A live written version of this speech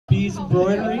bees,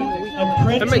 embroidery, and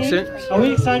printing. That makes sense. Are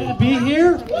we excited to be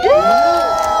here?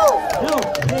 No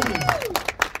kidding.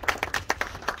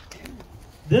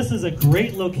 This is a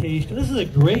great location. This is a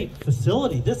great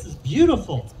facility. This is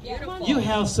beautiful. You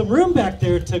have some room back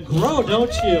there to grow,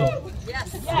 don't you?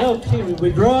 Yes. No kidding.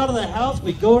 We grow out of the house.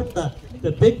 We go to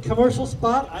the big commercial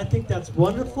spot. I think that's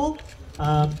wonderful.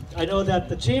 I know that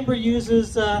the chamber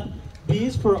uses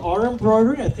bees for our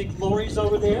embroidery. I think Lori's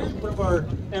over there, one of our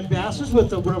ambassadors,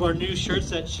 with one of our new shirts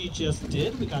that she just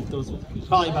did. We got those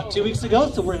probably about 2 weeks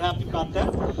ago, so we're happy about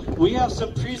that. We have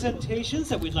some presentations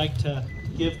that we'd like to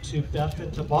give to Beth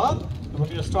and to Bob. And we're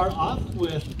going to start off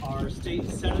with our state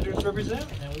senator's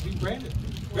representative, and that would be Brandon.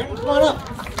 Brandon, come on up.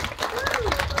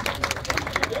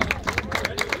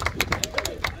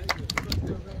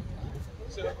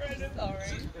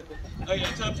 Oh yeah,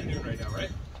 it's afternoon right now, right?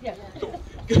 Yeah. Cool.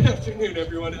 Good afternoon,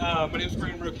 everyone. My name is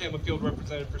Brandon Rook. I'm a field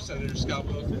representative for Senator Scott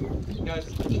Wilson. Guys,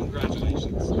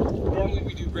 congratulations. Normally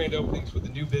we do grand openings with a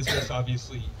new business.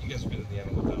 Obviously, you guys have been in the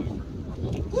Animal Valley for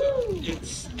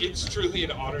so it's truly an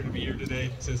honor to be here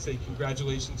today to say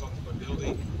congratulations on the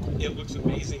building. It looks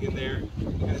amazing in there.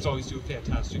 You guys always do a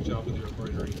fantastic job with your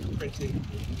embroidery and printing.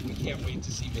 We can't wait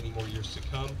to see many more years to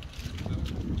come.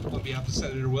 On behalf of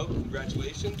Senator Will,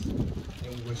 congratulations, and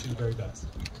we wish you the very best.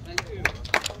 Thank you.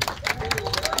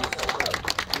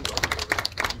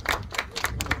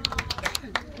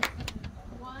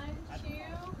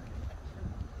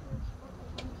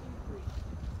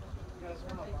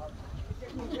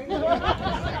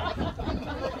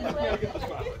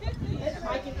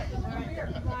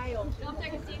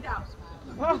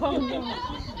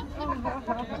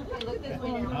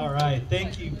 All right,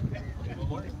 thank you.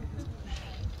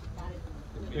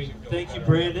 Great. Thank you,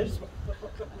 Brandon.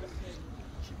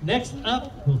 Next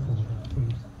up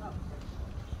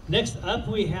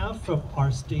we have from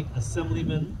our state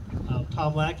assemblyman,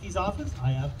 Tom Lackey's office,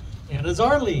 I have Anna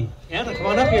Zarley. Anna, come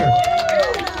on up here.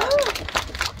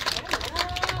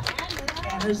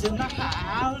 Anna's in the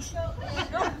house.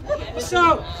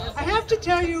 So, I have to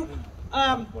tell you,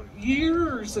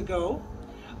 years ago,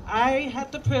 I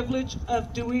had the privilege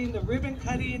of doing the ribbon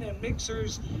cutting and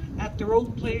mixers at their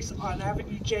old place on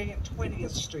Avenue J and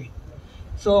 20th Street.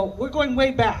 So we're going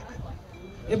way back.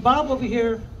 And Bob over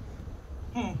here,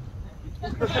 he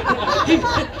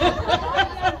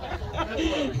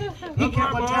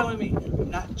kept on telling me, I'm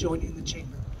not joining the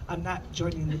chamber. I'm not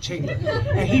joining the chamber.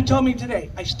 And he told me today,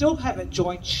 I still haven't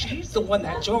joined. She's the one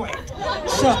that joined.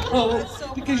 So,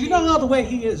 because you know how the way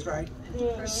he is, right?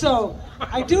 So,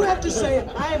 I do have to say,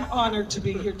 I am honored to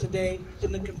be here today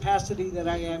in the capacity that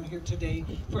I am here today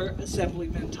for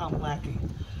Assemblyman Tom Lackey.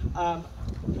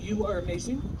 You are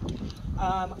amazing.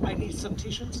 I need some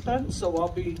t-shirts done, so I'll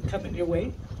be coming your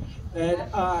way. And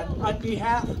on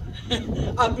behalf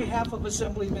of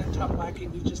Assemblyman Tom Lackey,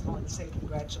 we just want to say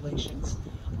congratulations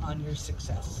on your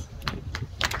success.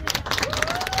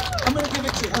 I'm going to give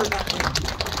it to her, not me.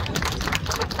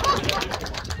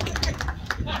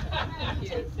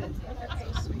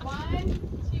 One,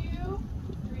 two,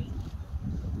 three.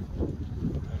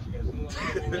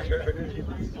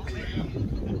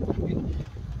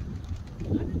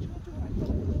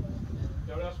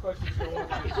 Don't ask questions.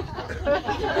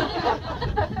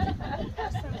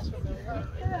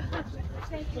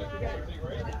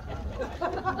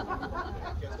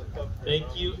 Thank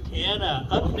you, Anna.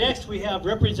 Up next, we have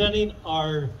representing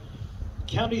our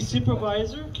County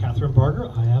Supervisor, Catherine Barger.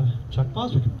 I have Chuck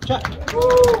Boswick. Chuck.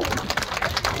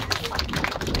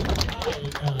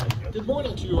 Good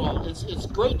morning to you all. It's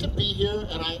great to be here,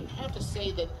 and I have to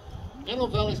say that Animal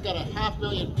Valley's got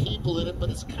 500,000 people in it, but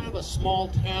it's kind of a small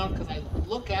town because I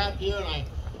look out here and I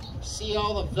see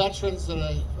all the veterans that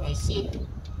I see at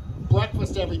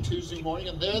breakfast every Tuesday morning,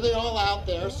 and there they're all out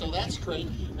there, so that's great.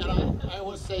 And I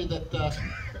want to say that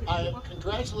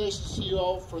congratulations to you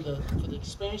all for the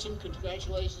expansion.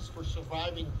 Congratulations for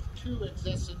surviving 2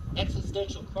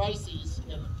 existential crises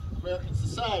in American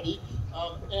society,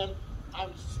 and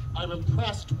I'm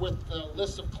impressed with the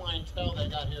list of clientele they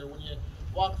got here. When you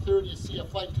walk through and you see a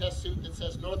flight test suit that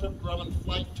says Northrop Grumman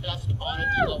flight test on it,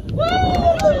 you go,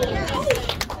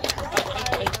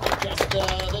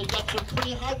 they've got some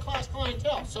pretty high-class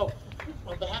clientele. So,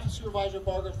 on behalf of Supervisor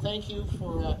Barger, thank you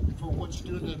for what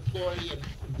you're doing to employ and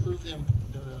improve the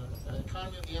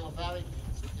economy of the Animal Valley.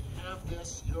 So you can have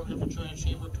this. You don't have to join a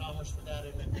Chamber of Commerce for that.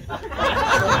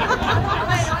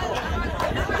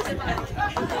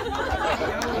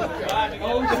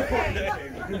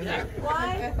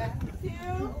 One, two.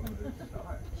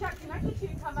 Chuck, can I get you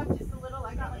to come up just a little?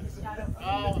 I got like a shadow.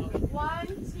 1,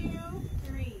 2,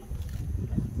 3.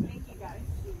 Thank you, guys.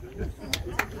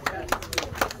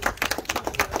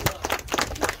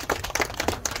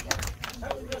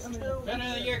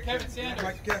 Kevin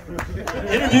Sanders.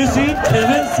 Introducing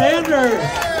Kevin Sanders.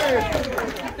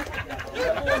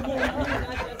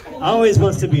 Always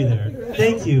wants to be there.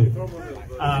 Thank you.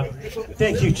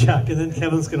 Thank you, Chuck. And then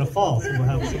Kevin's going to fall, so we'll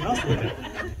have someone else look at it.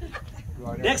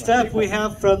 Next up, we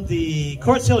have from the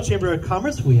Court Sale Chamber of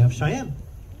Commerce, we have Cheyenne.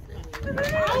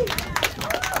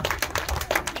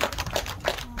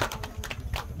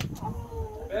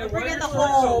 We're bringing the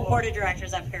whole board of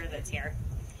directors up here that's here.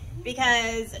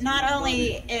 Because not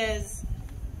only is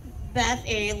Beth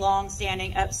a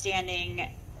long-standing, upstanding,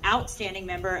 outstanding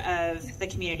member of the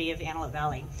community of Antelope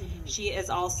Valley, she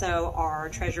is also our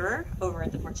treasurer over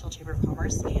at the Port Sill Chamber of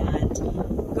Commerce and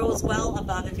goes well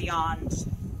above and beyond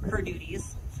her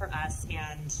duties for us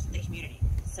and the community.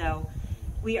 So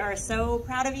we are so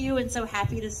proud of you and so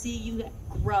happy to see you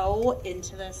grow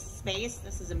into this space.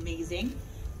 This is amazing.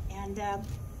 And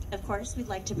of course, we'd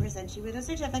like to present you with a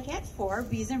certificate for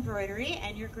Bees Embrodery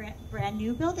and your brand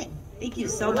new building. Thank you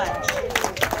so much. 1,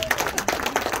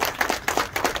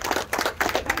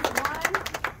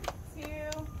 2,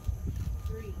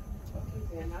 3.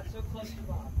 Okay, not so close to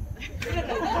Bob.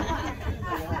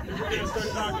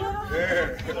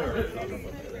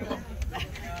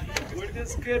 We're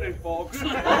just kidding, folks.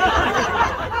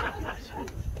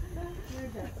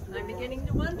 I'm beginning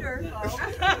to wonder, folks.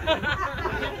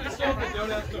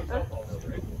 Don't ask, don't tell, Paul,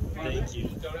 right? Thank you.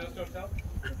 Don't ask, don't tell.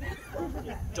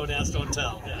 Don't ask, don't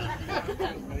tell.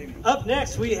 Yeah. Up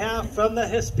next, we have from the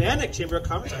Hispanic Chamber of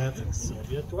Commerce, I have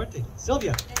Sylvia Duarte.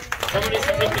 Sylvia, somebody needs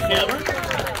to take the camera.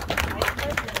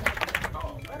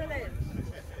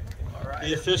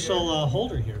 The official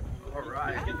holder here. All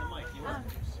right.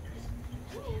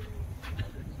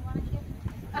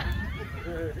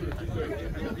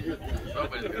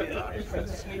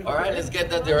 All right, let's get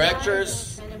the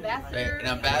directors and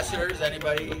ambassadors.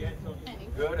 Anybody?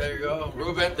 Good, there you go.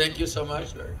 Ruben, thank you so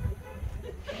much, sir.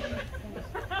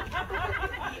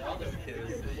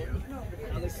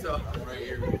 So, right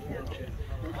here.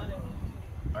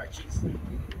 All right, cheese.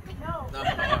 No. Oh,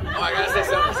 I gotta say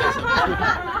something.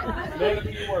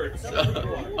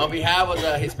 So, on behalf of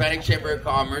the Hispanic Chamber of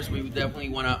Commerce, we definitely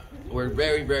we're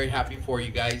very, very happy for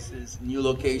you guys. This new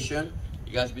location.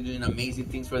 You guys have been doing amazing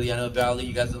things for the Antelope Valley.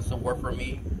 You guys done some work for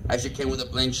me. I actually came with a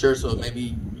blank shirt, so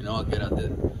maybe, I'll get out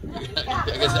there.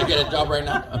 I guess I get a job right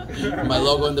now. My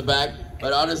logo in the back.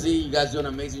 But honestly, you guys do an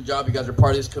amazing job. You guys are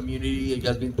part of this community. You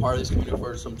guys been part of this community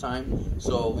for some time.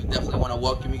 So we definitely want to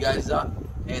welcome you guys up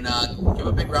and give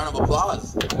a big round of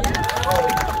applause.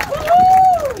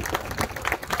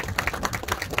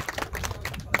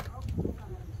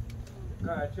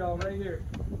 All right, y'all, right here.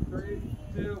 3,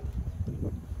 2.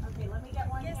 Okay, let me get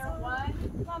one here. 1,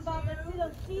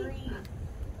 2, 3.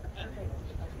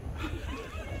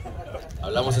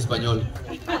 Hablamos español.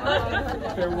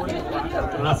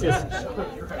 Gracias.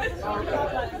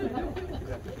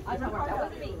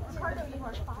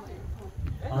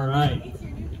 All right.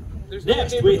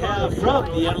 Next, we have from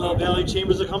the Antelope Valley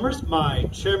Chambers of Commerce, my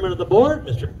chairman of the board,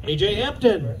 Mr. A.J.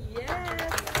 Hampton.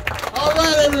 All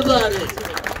right, everybody.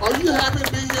 Are you happy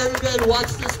to be here today to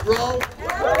watch this grow?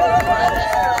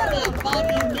 A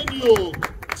monumental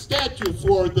statue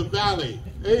for the valley.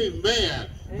 Amen.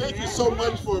 Thank you so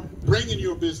much for bringing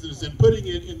your business and putting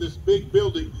it in this big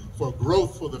building for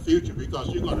growth for the future, because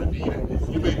you're going to need it.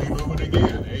 You may be moving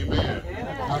again. Amen.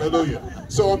 Hallelujah.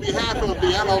 So on behalf of the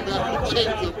Antelope Valley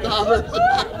Chamber of Commerce,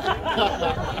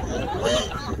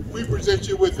 we present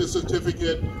you with a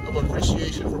certificate of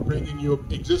appreciation for bringing your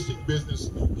existing business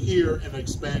here and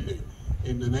expanding.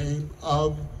 In the name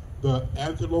of the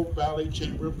Antelope Valley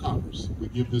Chamber of Commerce, we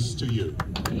give this to you.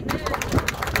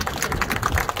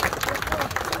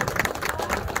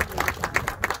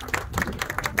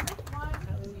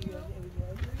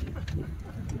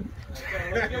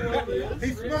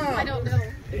 I don't know.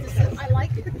 I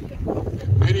like it.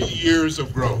 Many years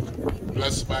of growth.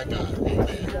 Blessed by God.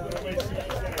 Amen.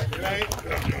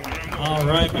 All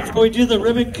right, before we do the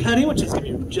ribbon cutting, which is going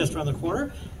to be just around the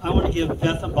corner, I want to give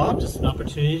Beth and Bob just an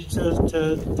opportunity to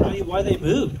tell you why they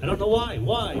moved. I don't know why.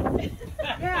 Why?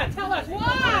 Yeah, tell us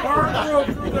why. Burn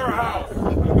through their house,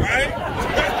 right?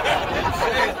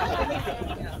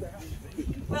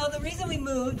 Well, the reason we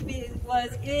moved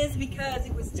is because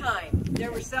it was time.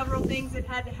 There were several things that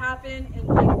had to happen in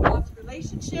light of Bob's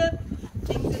relationship,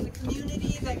 things in the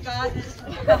community that God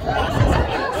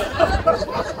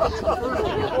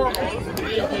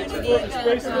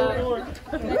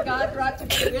that God brought to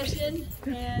fruition,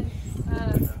 and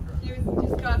it was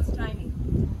just God's timing.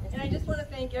 And I just want to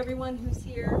thank everyone who's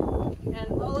here and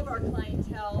all of our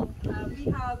clientele. We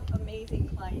have amazing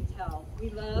clientele. We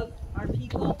love our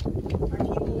people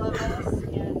love us,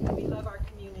 and we love our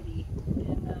community.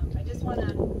 And want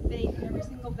to thank every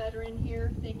single veteran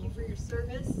here. Thank you for your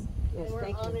service. Yes, and we're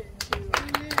thank you. honored to be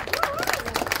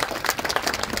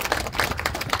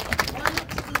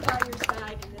by your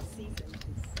side in this season.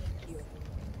 Thank you.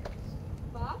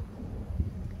 Bob?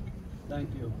 Thank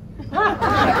you.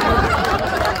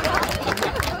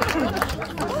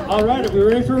 All right, are we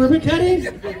ready for ribbon cutting?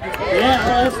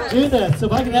 Yeah, let's do this. So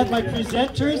if I can have my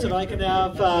presenters, if I can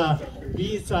have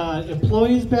these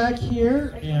employees back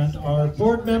here, and our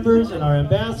board members and our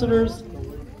ambassadors.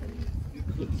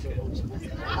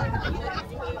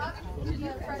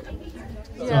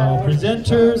 So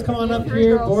presenters, come on up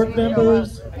here, board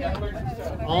members,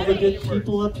 all the good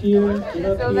people up here. Get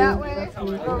up Go here. that way, go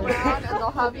around, and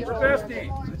they'll have you. Bestie.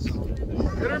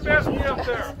 Get her bestie up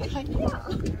there.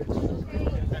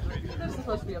 They're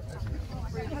supposed to be up there.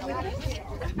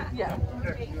 Yeah.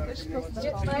 They're supposed to be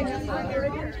up there.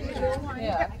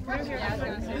 Yeah.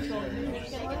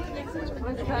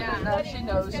 She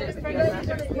knows she's the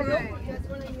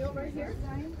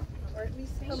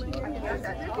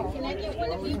Can I get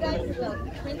one of you guys,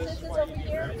 the princesses over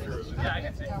here?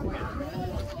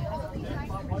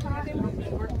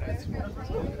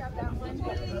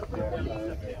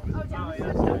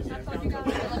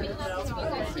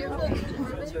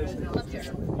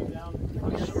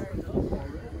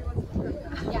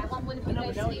 Yeah, I want one of you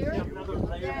guys here. And then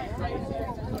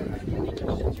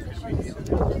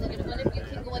one of you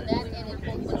can go in that end and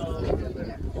hold one of you over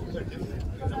there.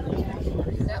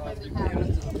 That way we have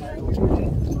it.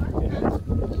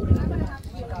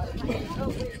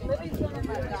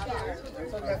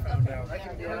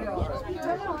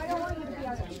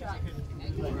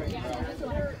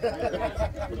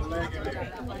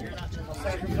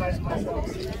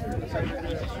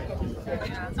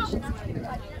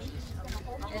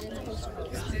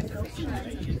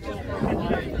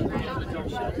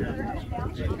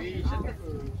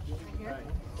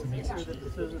 Make sure that the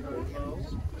scissors are low.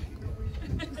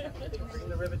 Bring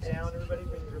the ribbon down, everybody.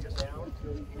 Bring the ribbon down.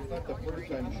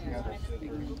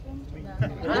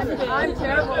 I'm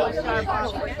terrible with sharp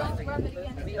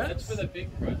That's for the big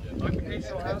project.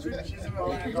 Occupational hazard.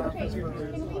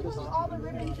 All the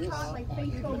ribbons across my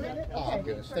face over it. Oh,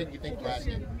 goodness. Thank you, Brad.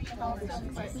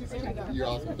 You're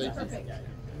awesome. Thank you.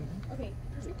 Okay.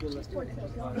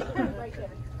 Right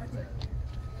there.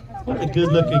 What a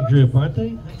good-looking group, aren't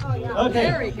they?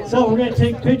 Okay, so we're going to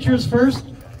take pictures first.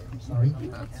 Sorry.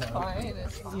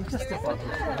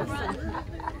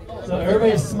 So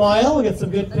everybody smile. We'll get some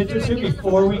good pictures here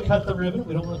before we cut the ribbon.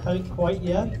 We don't want to cut it quite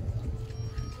yet.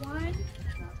 1,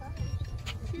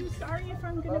 2. Sorry if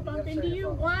I'm going to bump into you.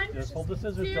 1, Just hold the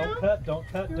scissors. 2, Don't cut. Don't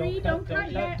cut. 3, Don't cut. don't cut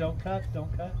Don't yet. cut. Don't cut.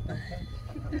 Don't cut. Don't cut.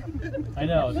 I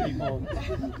know, people.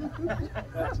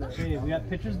 Okay, we got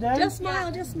pictures down? Just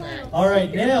smile, just smile. All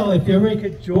right, now if everybody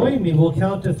could join me, we'll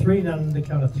count to 3. And on the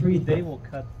count of 3, they will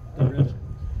cut the ribbon.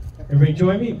 Everybody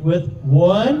join me with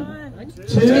 1,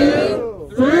 2,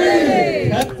 3.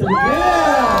 Cut the ribbon.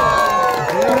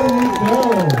 There we go.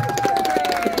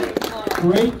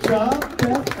 Great job,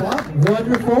 Beth. Bob.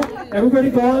 Wonderful. Everybody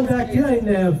go on back in.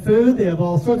 They have food. They have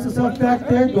all sorts of stuff back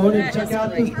there. Go in and check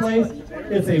out this place.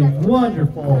 It's a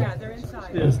wonderful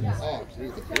business.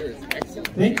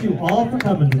 Thank you all for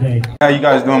coming today. How you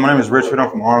guys doing? My name is Richard. I'm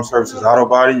from Armed Services Auto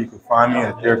Body. You can find me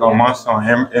at There Go Monster on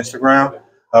Instagram.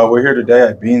 We're here today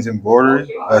at Beans Embrodery.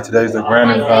 Today's the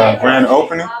grand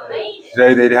opening.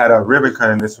 Today they had a ribbon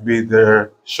cutting. This will be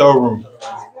their showroom.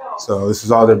 So this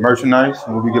is all their merchandise,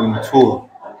 and we'll be giving a tour.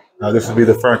 This will be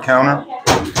the front counter.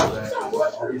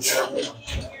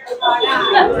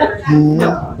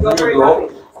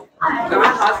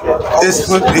 This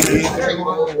would be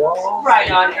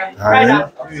Right on.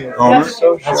 Omer.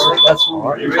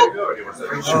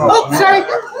 Oh, sorry.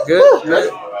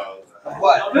 Good.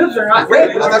 What? Boobs are not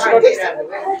great.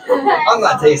 I'm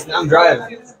not tasting. I'm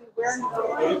driving.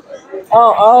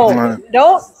 Oh.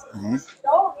 Don't.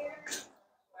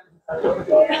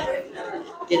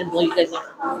 Didn't believe that.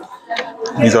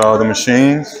 These are all the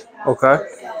machines. Okay.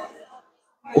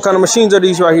 What kind of machines are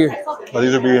these right here? Well,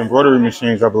 these will be embroidery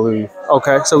machines, I believe.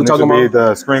 Okay, so we're talking about about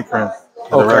the screen print,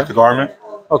 direct to garment.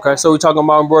 Okay, so we're talking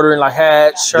about embroidering like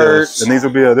hats, shirts. Yes, and these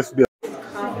will be this will be.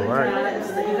 All right.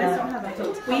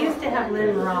 We used to have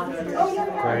Lynn Ross.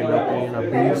 Grand opening of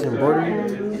Beans Embroidery.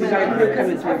 I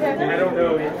don't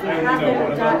know.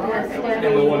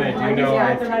 Number one, I do know.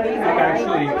 I think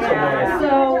actually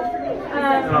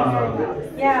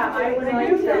Yeah, I would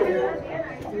like to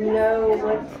know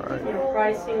what your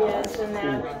pricing is and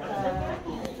that.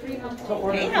 Hey,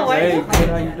 good.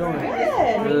 How you doing?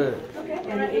 Good.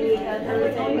 And any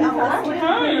other things? Hi,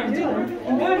 I'm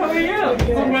good. How are you?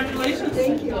 Congratulations.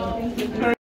 Thank you.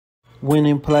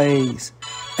 Winning plays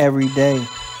every day.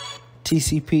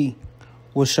 TCP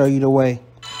will show you the way.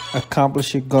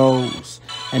 Accomplish your goals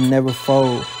and never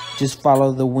fold. Just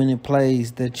follow the winning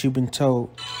plays that you've been told.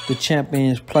 The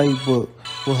Champions Playbook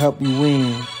will help you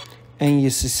win, and your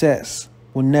success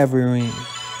will never end.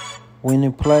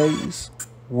 Winning plays,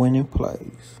 winning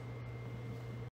plays.